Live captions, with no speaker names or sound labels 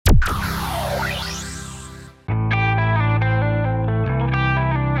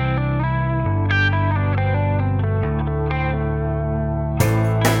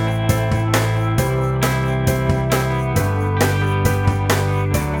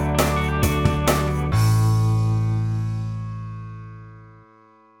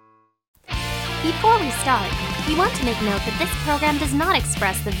start, we want to make note that this program does not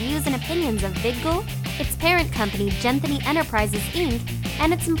express the views and opinions of VidGul, its parent company Genthany Enterprises Inc.,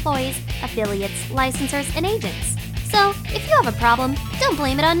 and its employees, affiliates, licensors, and agents. So, if you have a problem, don't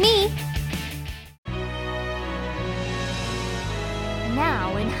blame it on me.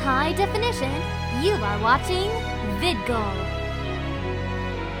 Now, in high definition, you are watching VidGul.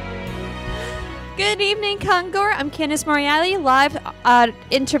 Good evening, Congoer. I'm Candice Moriarty, live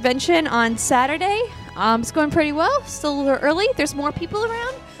intervention on Saturday. It's going pretty well. Still a little early. There's more people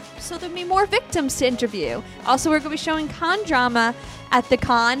around, so there'll be more victims to interview. Also, we're going to be showing con drama at the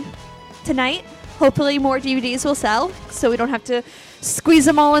con tonight. Hopefully, more DVDs will sell, so we don't have to squeeze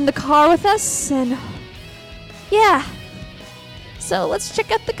them all in the car with us. And yeah, so let's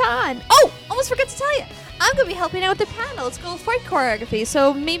check out the con. Oh, almost forgot to tell you. I'm going to be helping out with the panel. It's called Fight Choreography.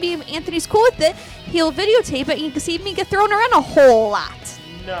 So maybe if Anthony's cool with it, he'll videotape it and you can see me get thrown around a whole lot.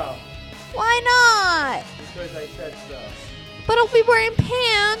 No. Why not? Because I said so. But I'll be wearing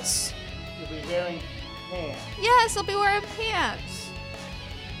pants. You'll be wearing pants. Yes, I'll be wearing pants.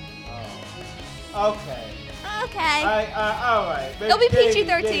 Oh. Okay. Okay. All right. It'll be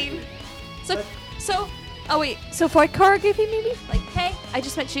PG-13. So Fight Choreography maybe? Like, hey, I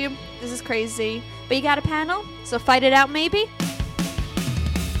just met you. This is crazy. But you got a panel, so fight it out maybe?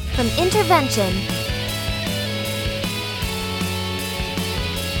 From intervention,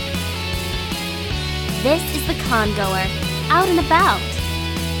 this is the Congoer, out and about.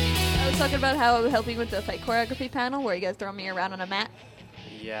 I was talking about how I'm helping with the Fight Choreography panel where you guys throw me around on a mat.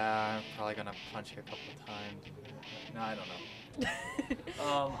 Yeah, I'm probably gonna punch you a couple of times. No, I don't know.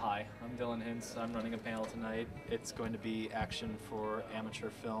 Hi, I'm Dylan Hintz. I'm running a panel tonight. It's going to be action for amateur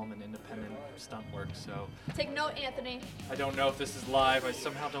film and independent stunt work, so... Take note, Anthony. I don't know if this is live. I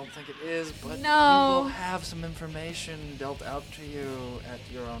somehow don't think it is, but we No. will have some information dealt out to you at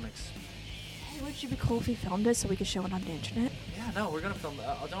your own expense. Hey, would you be cool if we filmed it so we could show it on the internet? Yeah, no, we're gonna film.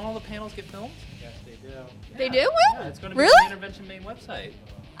 Don't all the panels get filmed? Yes, they do. They Yeah. do? What? Yeah, it's gonna be Really? on the Intervention main website.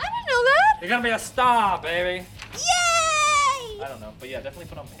 I didn't know that. You're gonna be a star, baby. Yay! I don't know, but yeah, definitely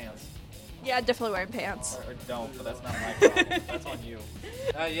put on pants. Yeah, definitely wearing pants. Or don't, but that's not my problem. That's on you.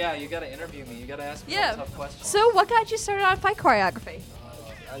 Yeah, you gotta interview me. You gotta ask me Yeah. tough questions. So what got you started on Fight Choreography?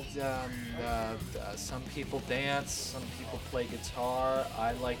 Some people dance, some people play guitar.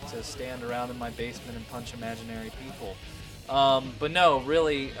 I like to stand around in my basement and punch imaginary people. But no,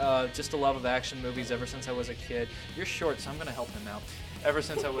 really, just a love of action movies ever since I was a kid. You're short, so I'm gonna help him out. Ever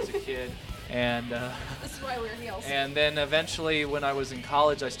since I was a kid, and This is why we're heels. and then eventually when I was in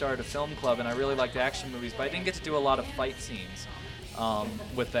college, I started a film club, and I really liked action movies, but I didn't get to do a lot of fight scenes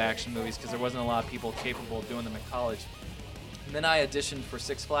with the action movies because there wasn't a lot of people capable of doing them at college. And then I auditioned for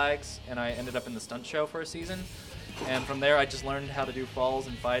Six Flags, and I ended up in the stunt show for a season. And from there, I just learned how to do falls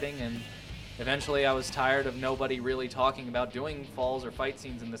and fighting, and eventually I was tired of nobody really talking about doing falls or fight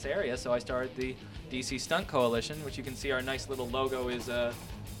scenes in this area, so I started the DC Stunt Coalition, which you can see our nice little logo is a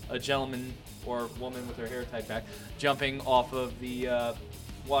gentleman or woman with her hair tied back jumping off of the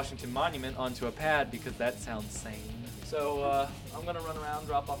Washington Monument onto a pad because that sounds sane. So I'm going to run around,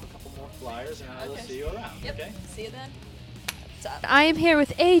 drop off a couple more flyers, and I will see you around, Yep. okay? See you then. I am here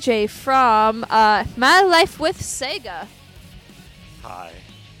with AJ from My Life with Sega. Hi.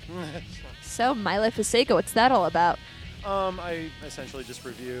 So, My Life with Sega, what's that all about? I essentially just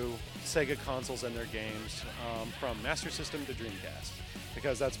review Sega consoles and their games from Master System to Dreamcast,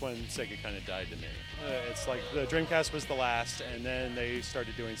 because that's when Sega kind of died to me. It's like the Dreamcast was the last, and then they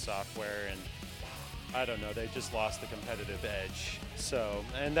started doing software, and I don't know, they just lost the competitive edge. So,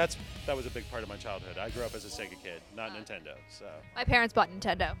 and that was a big part of my childhood. I grew up as a Sega kid, not Nintendo. So, My parents bought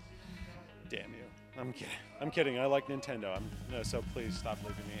Nintendo. damn you. I'm kidding. I'm kidding. I like Nintendo. So please stop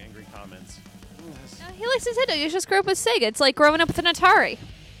leaving me angry comments. He likes Nintendo. You just grew up with Sega. It's like growing up with an Atari.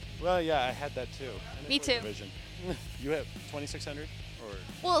 Well, yeah, I had that too. And Me it was too. Division. You have 2600 or?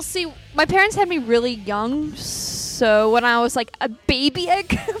 Well, see, my parents had me really young, so when I was like a baby, I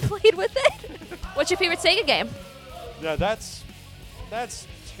played with it. What's your favorite Sega game? No, that's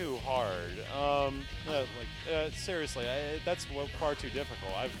too hard. Seriously, that's far too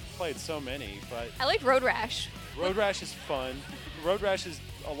difficult. I've played so many, but I like Road Rash. Road Rash is fun. Road Rash is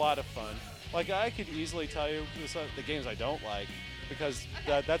a lot of fun. Like, I could easily tell you the games I don't like, because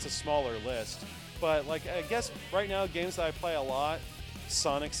that's a smaller list. But, like, I guess right now, games that I play a lot,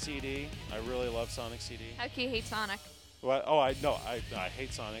 Sonic CD. I really love Sonic CD. How can you hate Sonic? What? Oh, I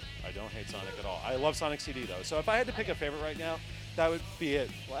hate Sonic. I don't hate Sonic at all. I love Sonic CD, though. So if I had to pick a favorite right now, that would be it.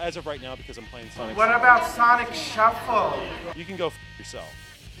 Well, as of right now, because I'm playing Sonic. What about Sonic Shuffle? You can go yourself.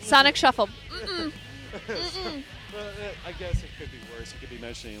 Sonic Shuffle. Mm-mm. Well, I guess it could be worse. You could be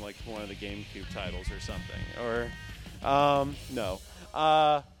mentioning like one of the GameCube titles or something. Or, no.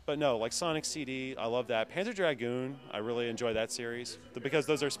 But no, like Sonic CD, I love that. Panzer Dragoon, I really enjoy that series because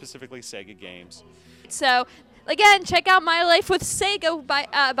those are specifically Sega games. So, again, check out My Life with Sega by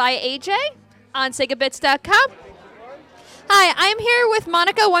AJ on SegaBits.com. Hi, I'm here with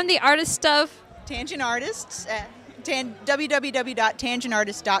Monica, one of the artists of Tangent Artists at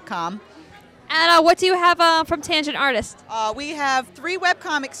www.tangentartist.com. And what do you have from Tangent Artist? We have 3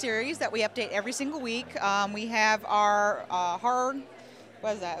 webcomic series that we update every single week. We have our horror,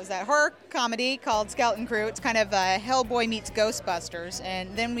 what is that? Was that horror comedy called Skeleton Crew? It's kind of Hellboy meets Ghostbusters.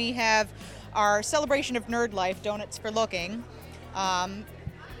 And then we have our celebration of nerd life, Donuts for Looking,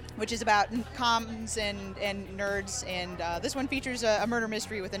 which is about comms and nerds. And this one features a murder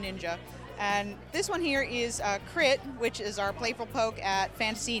mystery with a ninja. And this one here is Crit, which is our playful poke at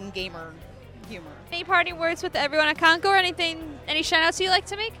fantasy and gamer humor. Any parting words with everyone at Concord? Any shout-outs you'd like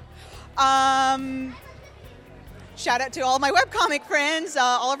to make? Shout out to all my webcomic friends,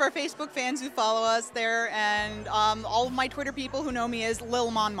 all of our Facebook fans who follow us there, and all of my Twitter people who know me as Lil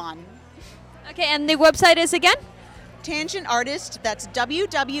Mon Mon. Okay, and the website is again? Tangent Artist, that's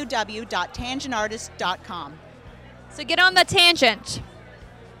www.tangentartist.com. So get on the tangent,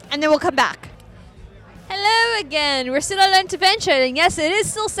 and then we'll come back. Hello again. We're still on Intervention, and yes, it is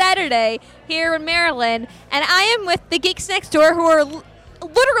still Saturday here in Maryland, and I am with the Geeks Next Door, who are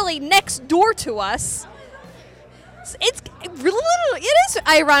literally next door to us. It is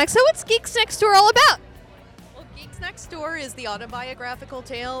ironic. So what's Geeks Next Door all about? Well, Geeks Next Door is the autobiographical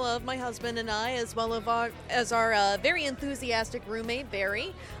tale of my husband and I, as well as our very enthusiastic roommate,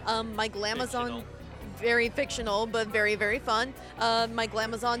 Barry. My Glamazon... Very fictional, but very, very fun. My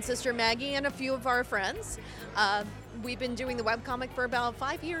Glamazon sister Maggie and a few of our friends. We've been doing the webcomic for about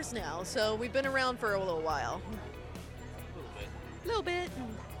 5 years now, so we've been around for a little while. A little bit.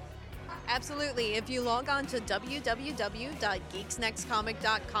 Absolutely. If you log on to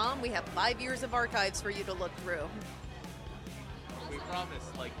www.geeksnextcomic.com, we have 5 years of archives for you to look through. We promise,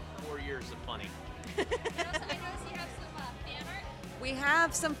 4 years of funny. We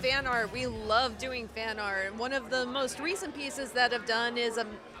have some fan art. We love doing fan art. One of the most recent pieces that I've done is a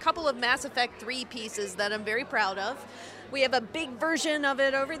couple of Mass Effect 3 pieces that I'm very proud of. We have a big version of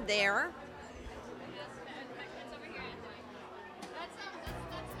it over there.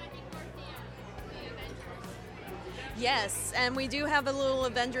 Yes, and we do have a little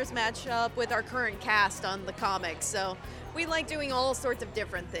Avengers matchup with our current cast on the comics, so we like doing all sorts of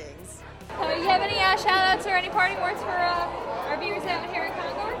different things. Do you have any shout-outs or any parting words for our viewers out here in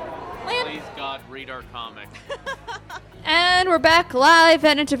Concord? Please, God, read our comic. And we're back live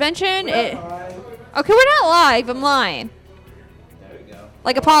at Intervention. Okay, we're not live. I'm lying. There we go.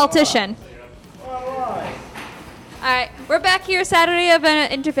 Like a politician. All right. All right, we're back here Saturday of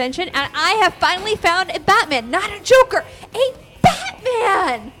an Intervention, and I have finally found a Batman, not a Joker, a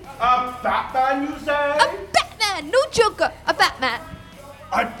Batman! A Batman, you say? A Batman, no Joker, a Batman.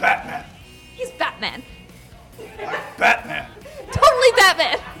 I'm Batman. He's Batman. I'm Batman. Totally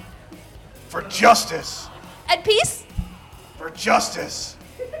Batman. For justice. And peace. For justice.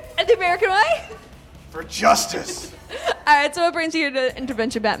 And the American way. For justice. All right, so what brings you to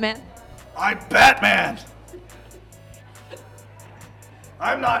Intervention, Batman? I'm Batman.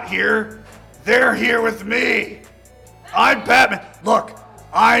 I'm not here. They're here with me. I'm Batman. Look,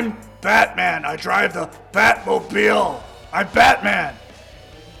 I'm Batman. I drive the Batmobile. I'm Batman.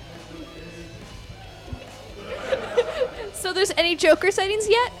 So there's any Joker sightings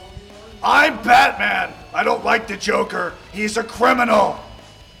yet? I'm Batman. I don't like the Joker. He's a criminal.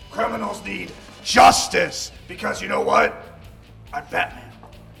 Criminals need justice. Because you know what? I'm Batman.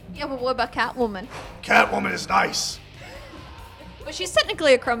 Yeah, but what about Catwoman? Catwoman is nice. But she's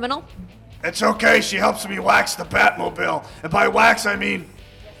technically a criminal. It's okay. She helps me wax the Batmobile. And by wax, I mean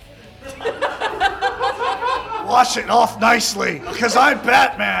wash it off nicely. Because I'm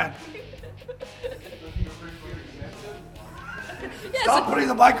Batman. Stop putting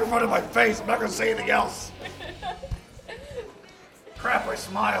the microphone in my face. I'm not going to say anything else. Crap, I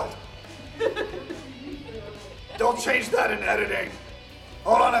smiled. Don't change that in editing.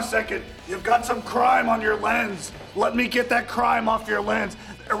 Hold on a second. You've got some crime on your lens. Let me get that crime off your lens.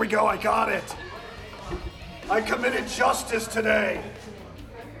 There we go. I got it. I committed justice today.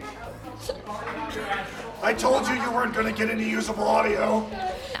 I told you you weren't going to get any usable audio.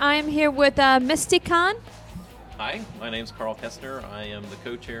 I'm here with Mysticon. Hi, my name's Carl Kestner. I am the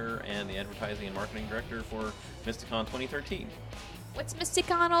co-chair and the advertising and marketing director for Mysticon 2013. What's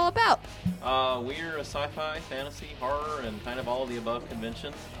Mysticon all about? We're a sci-fi, fantasy, horror, and kind of all of the above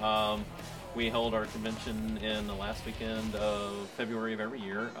convention. We hold our convention in the last weekend of February of every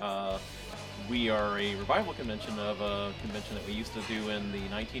year. We are a revival convention of a convention that we used to do in the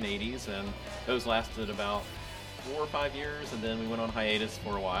 1980s, and those lasted about 4 or 5 years, and then we went on hiatus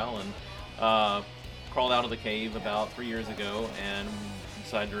for a while and crawled out of the cave about 3 years ago and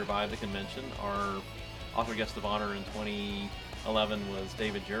decided to revive the convention. Our author guest of honor in 2011 was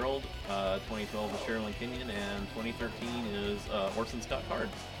David Gerald, 2012 was Sherilyn Kenyon, and 2013 is Orson Scott Card.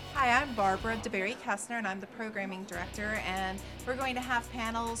 Hi, I'm Barbara DeBerry Kessner, and I'm the programming director, and we're going to have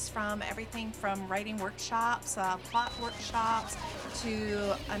panels from everything from writing workshops, plot workshops,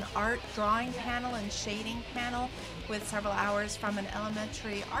 to an art drawing panel and shading panel with several hours from an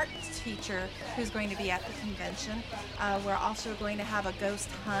elementary art teacher who's going to be at the convention. We're also going to have a ghost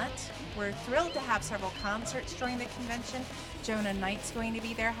hunt. We're thrilled to have several concerts during the convention. Jonah Knight's going to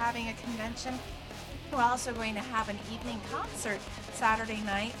be there having a convention. We're also going to have an evening concert Saturday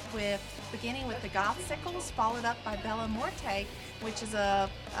night beginning with the Gothsicles, followed up by Bella Morte, which is a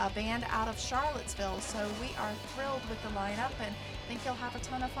band out of Charlottesville. So we are thrilled with the lineup and think you'll have a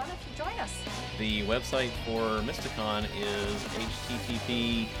ton of fun if you join us. The website for Mysticon is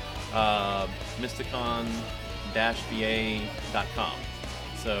http mysticon-va.com.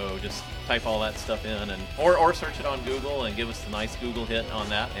 So just type all that stuff in, and or search it on Google and give us a nice Google hit on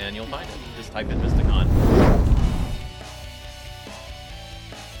that, and you'll find it. Just type in Mysticon.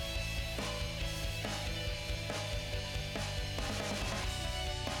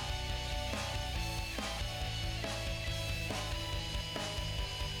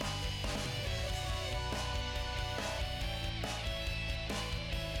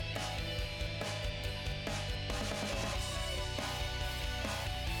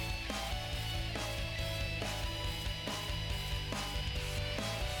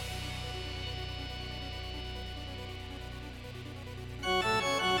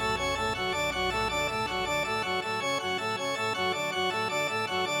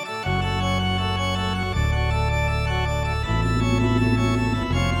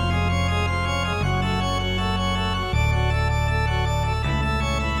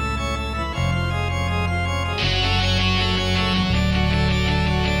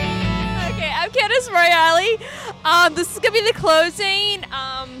 This is going to be the closing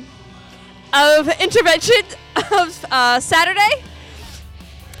of Intervention of Saturday.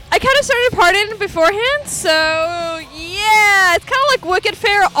 I kind of started partying beforehand, so yeah, it's kind of like Wicked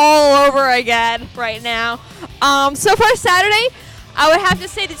Fair all over again right now. So for Saturday, I would have to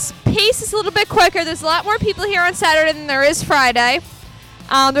say this pace is a little bit quicker. There's a lot more people here on Saturday than there is Friday.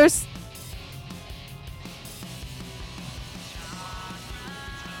 There's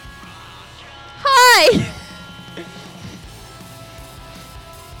Hi!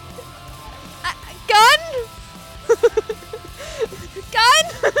 Gun? Gun?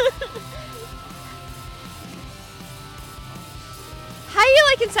 How are you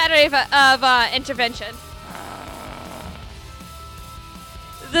liking Saturday of Intervention?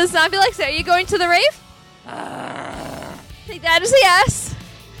 The zombie likes it. Are you going to the rave? Take that as a yes.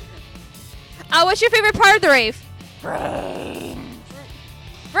 What's your favorite part of the rave? Brains.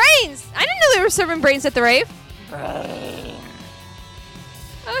 Brains! I didn't know they were serving brains at the rave. Brains.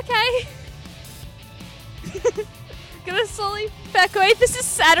 Okay. Gonna slowly back away. This is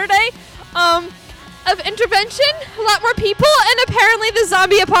Saturday of Intervention. A lot more people, and apparently the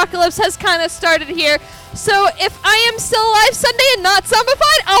zombie apocalypse has kind of started here. So if I am still alive Sunday and not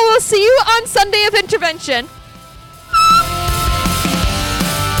zombified, I will see you on Sunday of Intervention.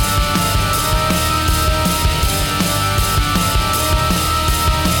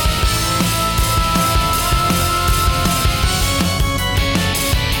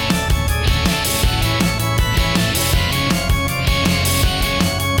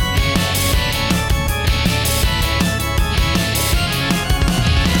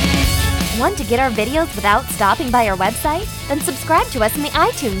 Want to get our videos without stopping by our website? Then subscribe to us in the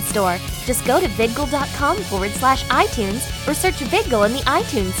iTunes Store. Just go to vidgle.com/iTunes or search Vidgle in the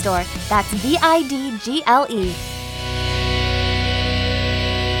iTunes Store. That's VIDGLE.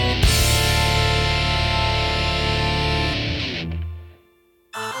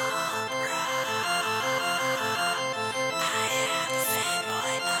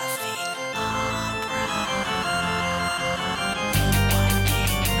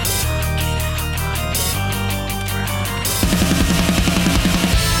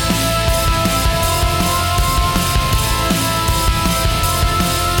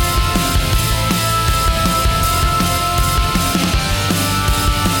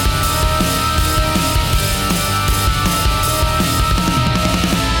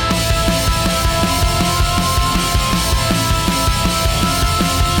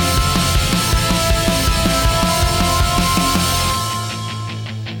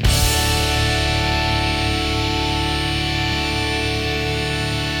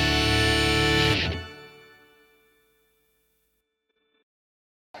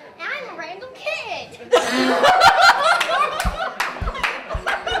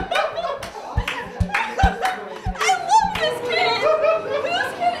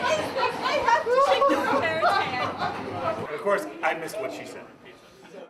 missed what she said.